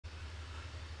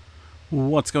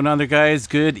What's going on there, guys?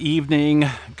 Good evening.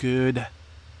 Good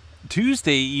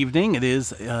Tuesday evening. It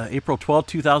is April 12th,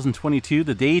 2022.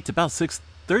 The date about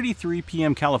 6:33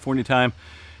 p.m. California time.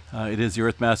 It is the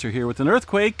Earthmaster here with an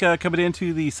earthquake coming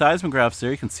into the seismographs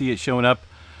there. You can see it showing up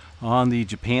on the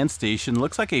Japan station.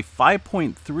 Looks like a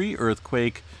 5.3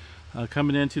 earthquake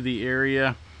coming into the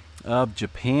area of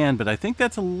Japan, but I think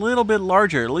that's a little bit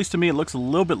larger. At least to me, it looks a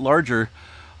little bit larger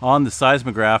on the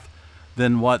seismograph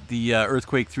than what the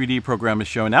Earthquake 3D program is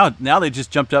showing. Now they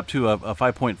just jumped up to a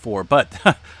 5.4,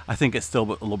 but I think it's still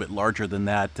a little bit larger than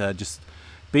that. Just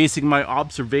basing my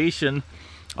observation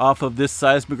off of this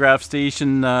seismograph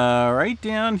station right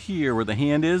down here where the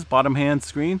hand is, bottom hand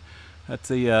screen. That's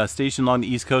a station along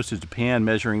the east coast of Japan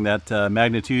measuring that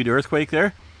magnitude earthquake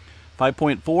there.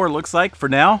 5.4 looks like for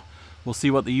now. We'll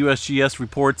see what the USGS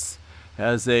reports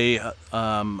as they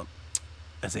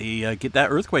get that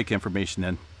earthquake information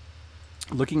in.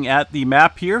 Looking at the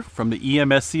map here from the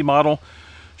EMSC model,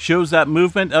 shows that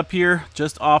movement up here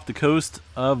just off the coast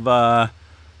of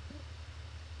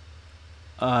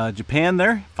Japan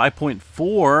there.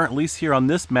 5.4, at least here on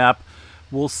this map.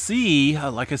 We'll see,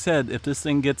 like I said, if this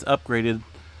thing gets upgraded.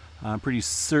 I'm pretty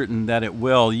certain that it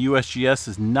will. USGS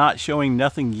is not showing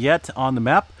nothing yet on the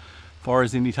map as far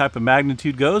as any type of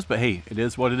magnitude goes, but hey, it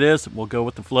is what it is. We'll go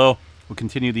with the flow. We'll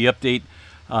continue the update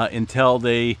until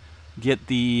they get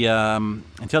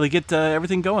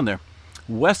everything going there.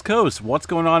 West Coast, what's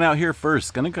going on out here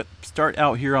first? Gonna start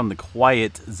out here on the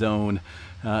quiet zone,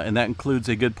 and that includes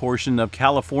a good portion of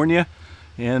California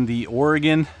and the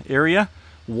Oregon area.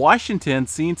 Washington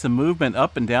seeing some movement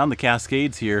up and down the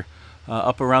Cascades here,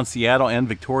 up around Seattle and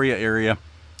Victoria area.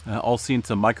 All seeing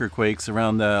some microquakes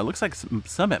around. Looks like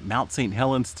some at Mount St.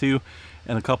 Helens too,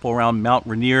 and a couple around Mount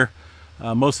Rainier.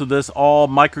 Most of this all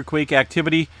microquake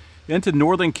activity. Into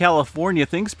Northern California,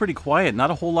 things pretty quiet.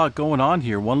 Not a whole lot going on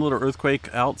here. One little earthquake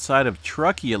outside of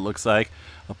Truckee, it looks like.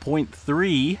 A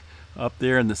 0.3 up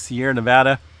there in the Sierra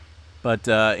Nevada. But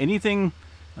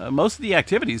most of the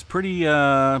activity is pretty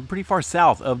far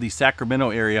south of the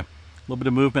Sacramento area. A little bit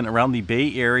of movement around the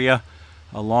Bay Area,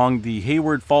 along the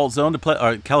Hayward Fault Zone,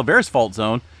 Calaveras Fault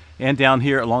Zone, and down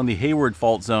here along the Hayward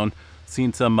Fault Zone.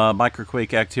 Seen some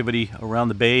microquake activity around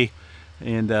the Bay.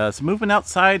 And some movement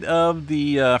outside of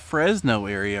the Fresno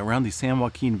area around the San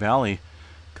Joaquin Valley.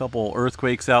 A couple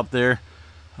earthquakes out there.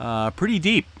 Pretty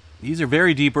deep. These are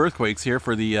very deep earthquakes here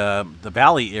for the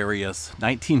valley areas.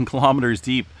 19 kilometers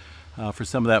deep for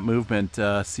some of that movement.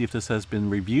 See if this has been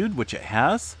reviewed, which it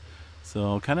has.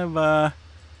 So kind of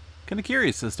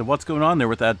curious as to what's going on there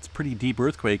with that pretty deep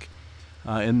earthquake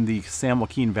in the San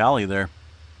Joaquin Valley there.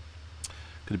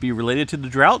 Could it be related to the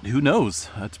drought? Who knows?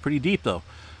 That's pretty deep though.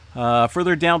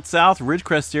 Further down south,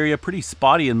 Ridgecrest area, pretty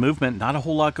spotty in movement. Not a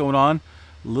whole lot going on.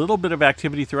 A little bit of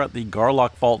activity throughout the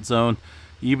Garlock Fault Zone.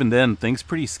 Even then, things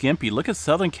pretty skimpy. Look at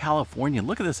Southern California.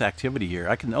 Look at this activity here.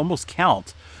 I can almost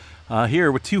count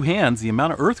here with two hands the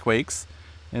amount of earthquakes.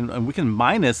 And we can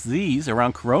minus these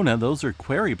around Corona. Those are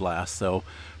quarry blasts. So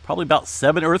probably about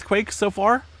 7 earthquakes so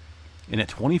far in a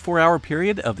 24-hour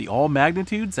period of the all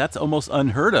magnitudes. That's almost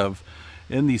unheard of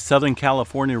in the Southern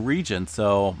California region.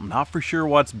 So I'm not for sure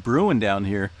what's brewing down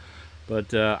here,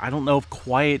 but I don't know if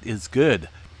quiet is good.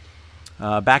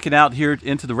 Backing out here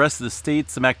into the rest of the state,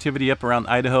 some activity up around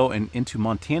Idaho and into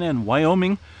Montana and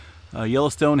Wyoming.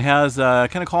 Yellowstone has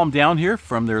kind of calmed down here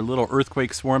from their little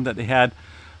earthquake swarm that they had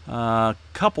a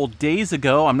couple days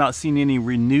ago. I'm not seeing any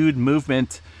renewed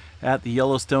movement at the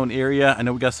Yellowstone area. I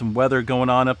know we got some weather going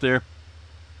on up there.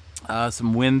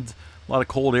 Some wind, a lot of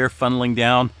cold air funneling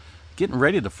down. Getting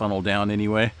ready to funnel down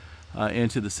anyway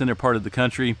into the center part of the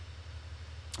country.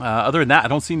 Other than that, I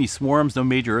don't see any swarms, no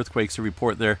major earthquakes to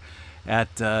report there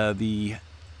at the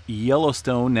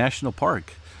Yellowstone National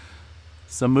Park.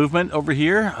 Some movement over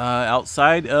here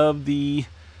outside of the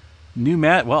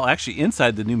actually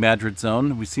inside the New Madrid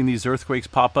zone. We've seen these earthquakes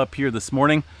pop up here this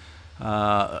morning.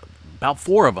 About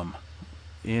 4 of them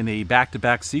in a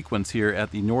back-to-back sequence here at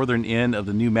the northern end of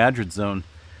the New Madrid zone.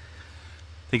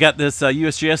 They got this,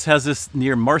 USGS has this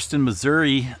near Marston,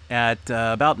 Missouri at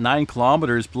about 9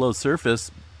 kilometers below surface.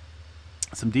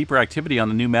 Some deeper activity on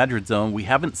the New Madrid zone. We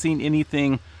haven't seen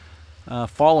anything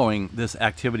following this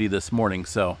activity this morning,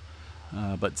 so,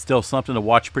 but still something to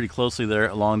watch pretty closely there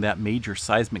along that major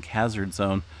seismic hazard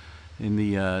zone in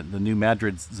the New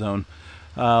Madrid zone.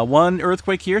 One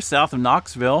earthquake here south of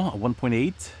Knoxville, a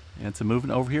 1.8, and some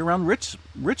movement over here around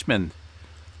Richmond.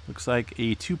 Looks like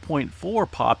a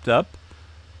 2.4 popped up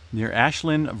near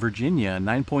Ashland, Virginia,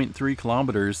 9.3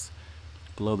 kilometers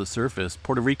below the surface.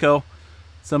 Puerto Rico,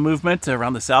 some movement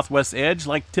around the southwest edge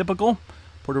like typical.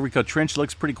 Puerto Rico Trench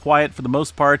looks pretty quiet for the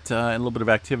most part, and a little bit of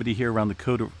activity here around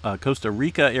the Costa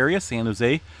Rica area. San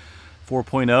Jose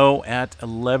 4.0 at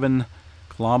 11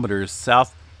 kilometers.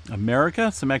 South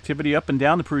America, some activity up and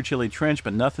down the Peru-Chile Trench,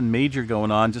 but nothing major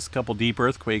going on. Just a couple deep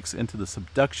earthquakes into the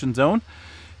subduction zone,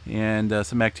 and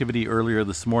some activity earlier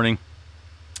this morning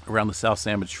around the South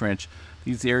Sandwich Trench.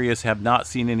 These areas have not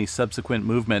seen any subsequent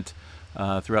movement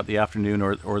throughout the afternoon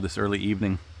or this early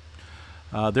evening.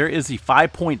 There is a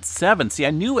 5.7. See, I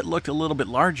knew it looked a little bit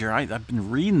larger. I've been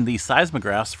reading these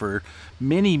seismographs for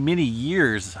many, many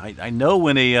years. I know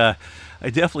when I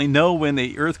definitely know when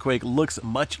a earthquake looks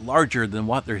much larger than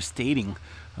what they're stating.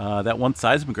 That one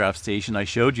seismograph station I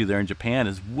showed you there in Japan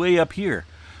is way up here.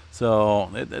 So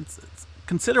it's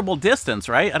considerable distance,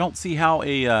 right? I don't see how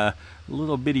a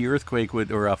little bitty earthquake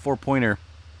would, or a 4-pointer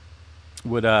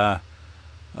would,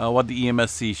 what the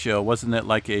EMSC show, wasn't it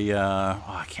like a,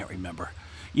 I can't remember.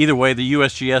 Either way, the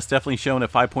USGS definitely showing a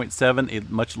 5.7,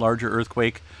 a much larger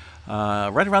earthquake,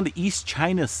 right around the East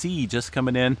China Sea just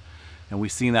coming in, and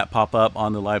we've seen that pop up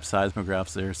on the live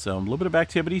seismographs there. So a little bit of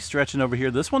activity stretching over here.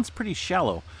 This one's pretty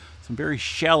shallow, some very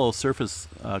shallow surface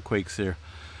quakes here.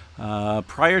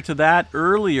 Prior to that,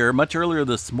 much earlier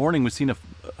this morning, we've seen a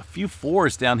few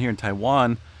 4s down here in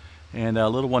Taiwan, and a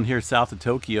little one here south of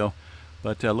Tokyo.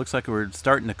 But looks like we're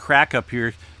starting to crack up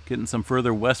here, getting some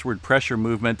further westward pressure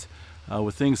movement,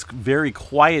 with things very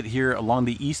quiet here along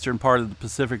the eastern part of the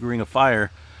Pacific Ring of Fire.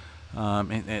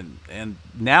 And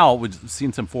now we've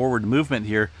seen some forward movement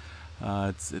here.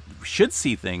 It should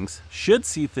see things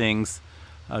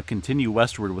continue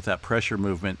westward with that pressure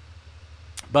movement.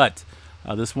 But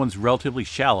this one's relatively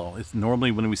shallow. It's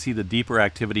normally when we see the deeper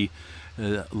activity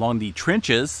along the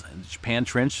trenches, Japan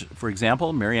Trench, for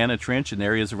example, Mariana Trench, and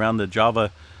areas around the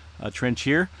Java Trench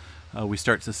here, we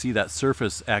start to see that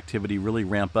surface activity really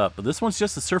ramp up. But this one's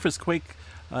just a surface quake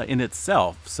in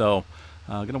itself. So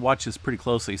I'm going to watch this pretty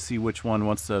closely, see which one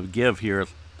wants to give here,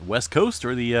 the west coast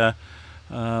or the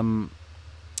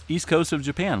east coast of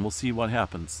Japan. We'll see what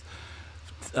happens.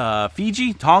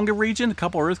 Fiji, Tonga region, a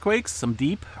couple earthquakes, some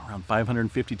deep, around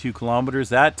 552 kilometers.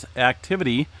 That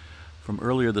activity from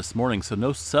earlier this morning, so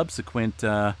no subsequent,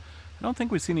 I don't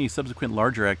think we've seen any subsequent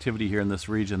larger activity here in this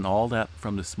region, all that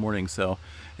from this morning. So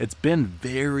it's been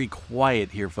very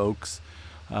quiet here, folks.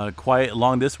 Quiet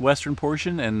along this western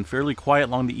portion and fairly quiet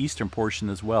along the eastern portion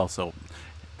as well. So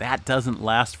that doesn't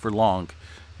last for long,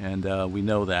 and we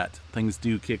know that. Things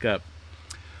do kick up.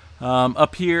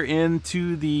 Up here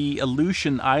into the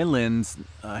Aleutian Islands,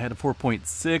 I had a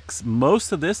 4.6.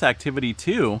 Most of this activity,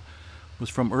 too, was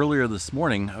from earlier this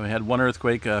morning. I had one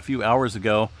earthquake a few hours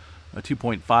ago, a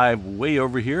 2.5 way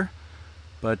over here.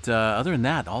 But other than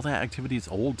that, all that activity is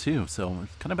old, too. So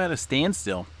it's kind of at a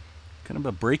standstill, kind of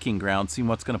a breaking ground, seeing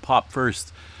what's going to pop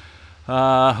first.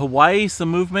 Hawaii, some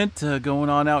movement going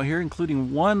on out here,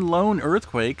 including one lone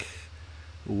earthquake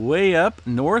way up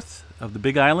north of the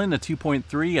Big Island, a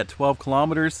 2.3 at 12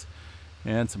 kilometers,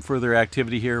 and some further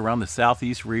activity here around the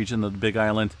southeast region of the Big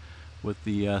Island, with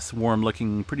the swarm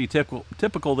looking pretty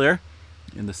typical there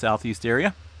in the southeast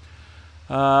area.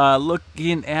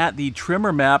 Looking at the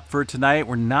tremor map for tonight,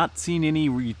 we're not seeing any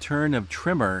return of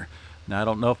tremor. Now, I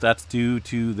don't know if that's due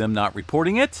to them not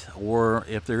reporting it, or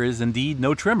if there is indeed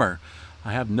no tremor.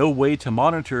 I have no way to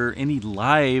monitor any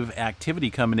live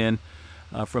activity coming in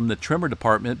from the tremor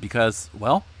department because,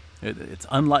 well, it's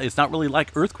not really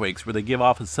like earthquakes where they give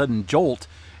off a sudden jolt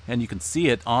and you can see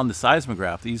it on the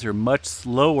seismograph. These are much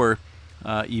slower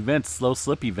events, slow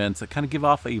slip events that kind of give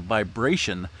off a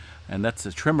vibration, and that's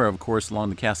a tremor, of course, along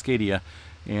the Cascadia.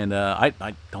 And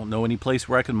I don't know any place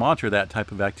where I can monitor that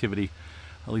type of activity.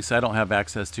 At least I don't have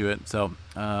access to it. So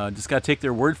just got to take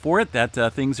their word for it that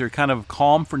things are kind of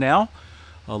calm for now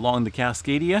along the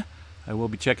Cascadia. I will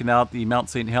be checking out the Mount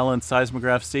St. Helens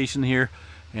seismograph station here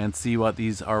and see what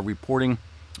these are reporting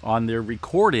on their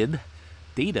recorded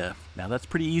data. Now, that's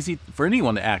pretty easy for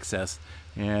anyone to access,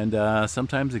 and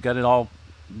sometimes they got it all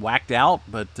whacked out,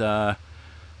 but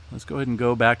let's go ahead and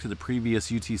go back to the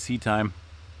previous UTC time.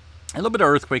 A little bit of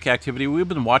earthquake activity. We've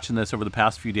been watching this over the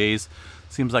past few days.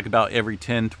 Seems like about every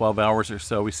 10, 12 hours or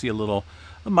so we see a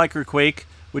microquake,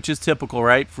 which is typical,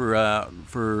 right, for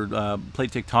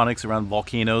plate tectonics around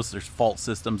volcanoes. There's fault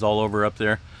systems all over up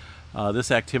there.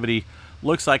 This activity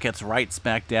looks like it's right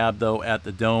smack dab, though, at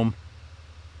the dome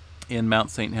in Mount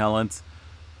St. Helens.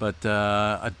 But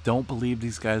I don't believe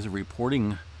these guys are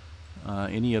reporting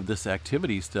any of this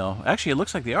activity still. Actually, it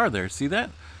looks like they are there. See that?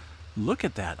 Look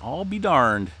at that. I'll be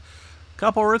darned.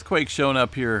 Couple earthquakes showing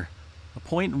up here. A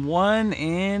 0.1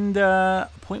 and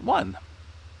 0.1.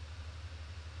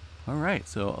 All right,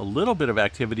 so a little bit of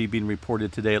activity being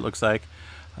reported today, it looks like.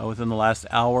 within the last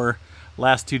hour.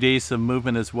 Last 2 days, some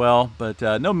movement as well, but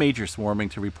no major swarming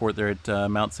to report there at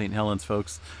Mount St. Helens,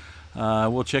 folks.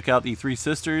 We'll check out the Three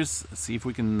Sisters, see if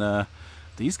we can.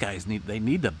 These guys they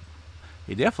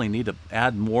definitely need to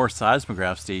add more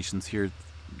seismograph stations here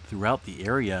throughout the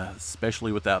area,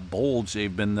 especially with that bulge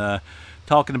they've been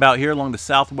talking about here along the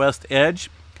southwest edge,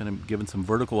 kind of giving some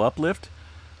vertical uplift.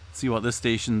 See what this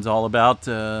station's all about.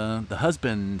 The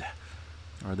Husband,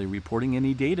 are they reporting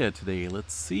any data today?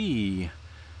 Let's see.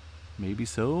 Maybe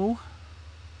so.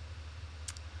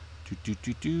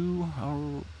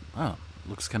 Oh,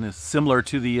 looks kind of similar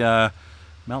to the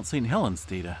Mount St. Helens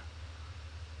data.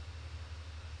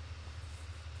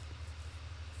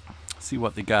 See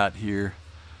what they got here.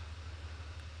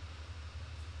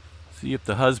 See if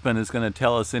the Husband is going to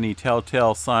tell us any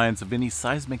telltale signs of any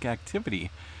seismic activity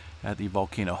at the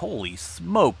volcano. Holy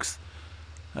smokes!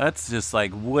 That's just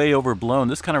like way overblown.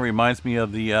 This kind of reminds me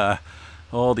of the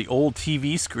the old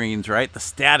TV screens, right? The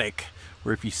static,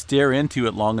 where if you stare into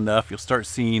it long enough, you'll start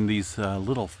seeing these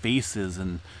little faces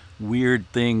and weird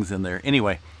things in there.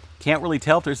 Anyway, can't really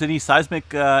tell if there's any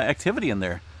seismic activity in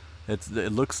there. It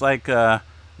looks like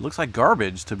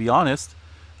garbage, to be honest.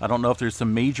 I don't know if there's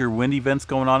some major wind events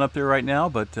going on up there right now,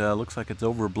 but looks like it's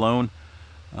overblown.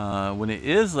 When it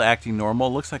is acting normal,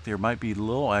 it looks like there might be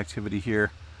little activity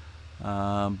here,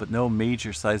 but no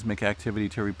major seismic activity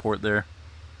to report there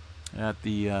at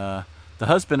the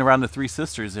Husband around the Three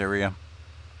Sisters area.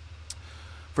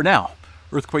 For now,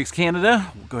 Earthquakes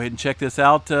Canada, we'll go ahead and check this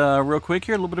out real quick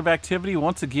here. A little bit of activity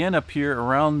once again up here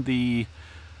around the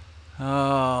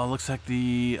looks like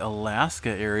the Alaska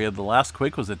area. The last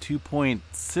quake was a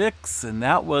 2.6, and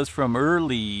that was from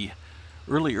earlier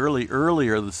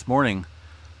this morning.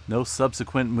 No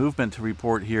subsequent movement to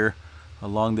report here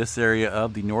along this area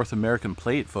of the North American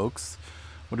plate, folks.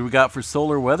 What do we got for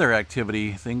solar weather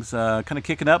activity? Things kind of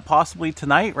kicking up possibly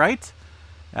tonight, right?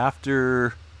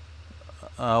 After,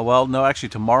 well, no, actually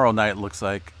tomorrow night it looks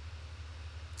like.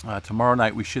 Tomorrow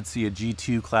night we should see a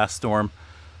G2 class storm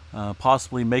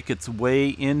possibly make its way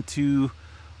into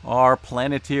our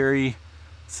planetary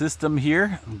system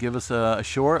here and give us a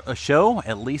show,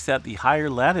 at least at the higher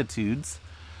latitudes.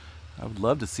 I would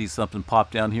love to see something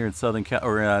pop down here in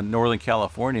Northern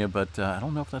California, but I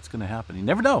don't know if that's going to happen. You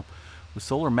never know. With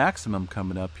solar maximum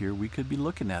coming up here, we could be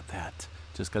looking at that.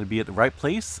 Just got to be at the right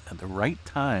place at the right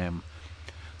time.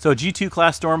 So G2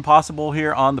 class storm possible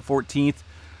here on the 14th,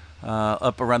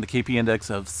 up around the KP index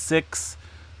of 6.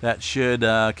 That should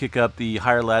kick up the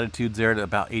higher latitudes there to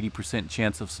about 80%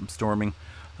 chance of some storming.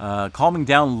 Calming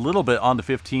down a little bit on the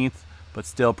 15th, but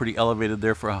still pretty elevated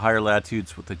there for higher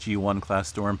latitudes with the G1 class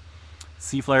storm.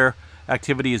 Sea flare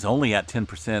activity is only at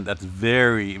 10%. That's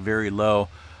very, very low.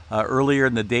 Earlier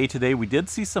in the day today, we did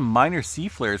see some minor sea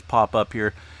flares pop up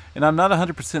here, and I'm not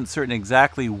 100% certain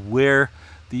exactly where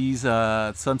these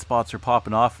sunspots are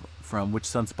popping off from, which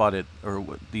sunspot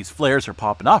these flares are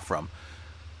popping off from.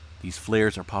 These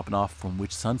flares are popping off from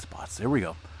which sunspots? There we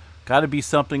go. Got to be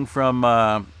something from,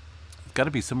 got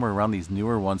to be somewhere around these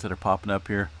newer ones that are popping up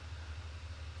here.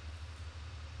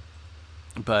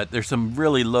 But there's some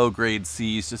really low-grade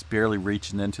seas just barely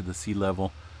reaching into the sea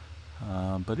level.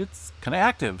 But it's kind of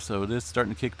active, so it is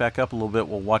starting to kick back up a little bit.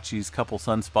 We'll watch these couple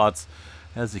sunspots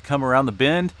as they come around the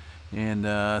bend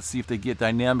and see if they get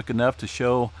dynamic enough to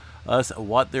show us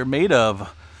what they're made of.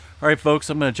 All right,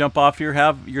 folks, I'm going to jump off here.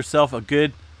 Have yourself a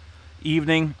good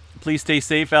evening. Please stay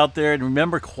safe out there. And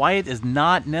remember, quiet is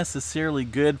not necessarily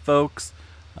good, folks.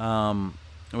 When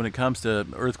it comes to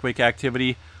earthquake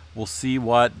activity, we'll see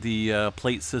what the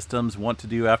plate systems want to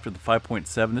do after the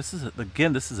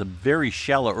 5.7. This is a very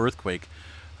shallow earthquake.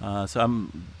 So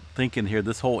I'm thinking here,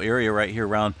 this whole area right here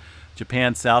around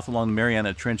Japan South along the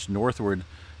Mariana Trench northward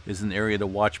is an area to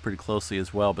watch pretty closely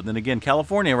as well. But then again,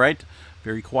 California, right?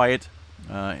 Very quiet,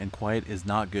 and quiet is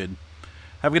not good.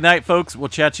 Have a good night, folks. We'll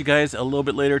chat you guys a little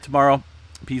bit later tomorrow.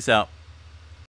 Peace out.